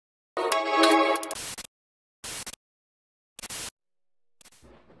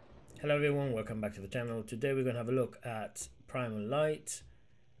Hello everyone, welcome back to the channel. Today we're going to have a look at Primal Light.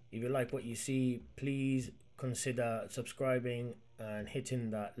 If you like what you see, please consider subscribing and hitting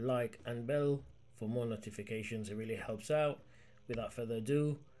that like and bell for more notifications. It really helps out. Without further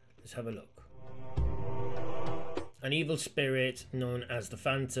ado, let's have a look. An evil spirit known as the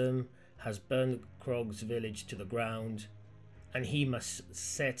Phantom has burned Krog's village to the ground, and he must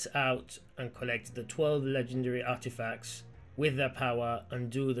set out and collect the 12 legendary artifacts with their power,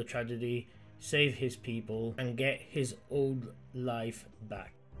 undo the tragedy, save his people, and get his old life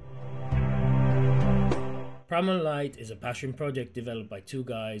back. Primal Light is a passion project developed by two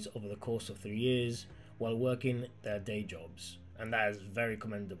guys over the course of 3 years while working their day jobs. And that is very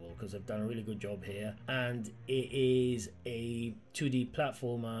commendable because they've done a really good job here. And it is a 2D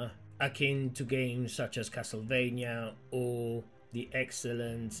platformer akin to games such as Castlevania or the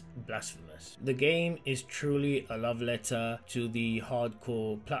excellent Blasphemous. The game is truly a love letter to the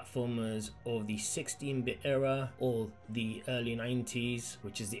hardcore platformers of the 16-bit era or the early 90s,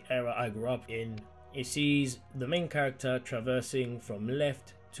 which is the era I grew up in. It sees the main character traversing from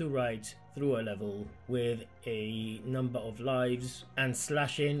left to right through a level with a number of lives and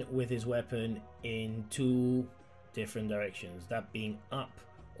slashing with his weapon in two different directions, that being up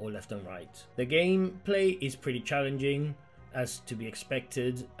or left and right. The gameplay is pretty challenging, as to be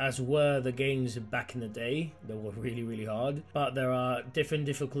expected, as were the games back in the day. They were really hard, but there are different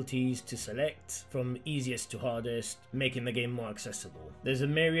difficulties to select from easiest to hardest, making the game more accessible. There's a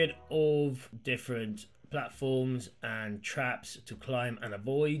myriad of different platforms and traps to climb and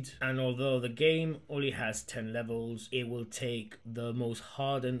avoid, and although the game only has 10 levels, it will take the most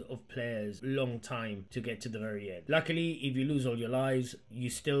hardened of players a long time to get to the very end. Luckily, if you lose all your lives, you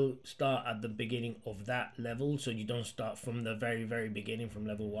still start at the beginning of that level, so you don't start from the very beginning from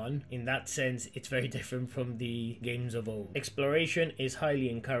level 1. In that sense, it's very different from the games of old. Exploration is highly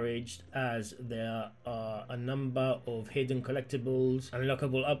encouraged, as there are a number of hidden collectibles,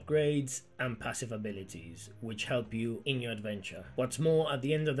 unlockable upgrades, and passive abilities which help you in your adventure. What's more, at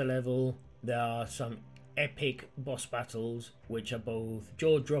the end of the level there are some epic boss battles which are both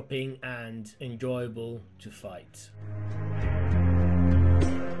jaw-dropping and enjoyable to fight.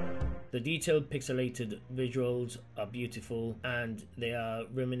 The detailed pixelated visuals are beautiful, and they are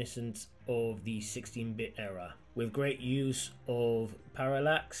reminiscent of the 16-bit era, with great use of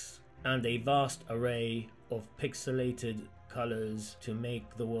parallax and a vast array of pixelated colors to make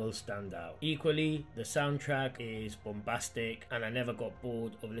the world stand out. Equally, the soundtrack is bombastic, and I never got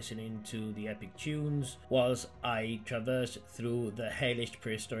bored of listening to the epic tunes whilst I traversed through the hellish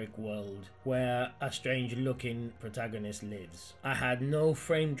prehistoric world where a strange looking protagonist lives. I had no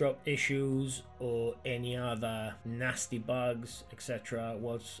frame drop issues or any other nasty bugs, etc.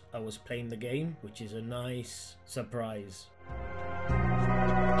 whilst I was playing the game, which is a nice surprise.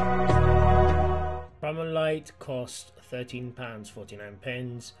 Primal Light costs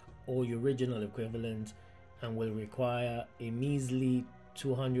 £13.49 or your original equivalent, and will require a measly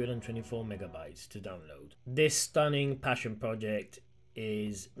 224 megabytes to download. This stunning passion project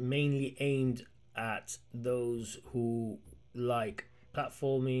is mainly aimed at those who like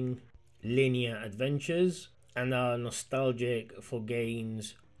platforming, linear adventures, and are nostalgic for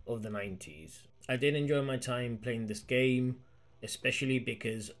games of the 90s. I did enjoy my time playing this game, especially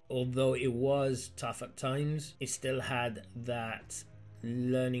because although it was tough at times, it still had that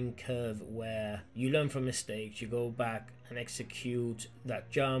learning curve where you learn from mistakes, you go back and execute that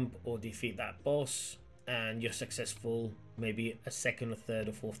jump or defeat that boss, and you're successful maybe a second or third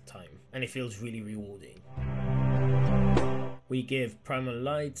or fourth time, and it feels really rewarding. We give Primal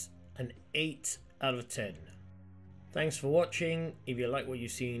Light an 8 out of 10. Thanks for watching. If you like what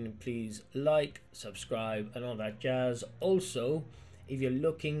you've seen, please like, subscribe, and all that jazz. Also, if you're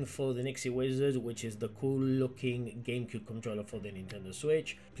looking for the Nixie Wizard, which is the cool looking GameCube controller for the Nintendo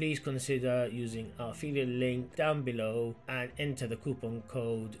Switch, please consider using our affiliate link down below and enter the coupon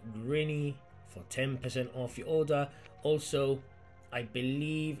code GRINNY for 10% off your order. Also, I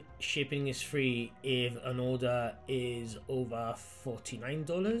believe shipping is free if an order is over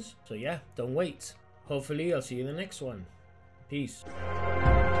 $49. So yeah, don't wait. Hopefully I'll see you in the next one. Peace.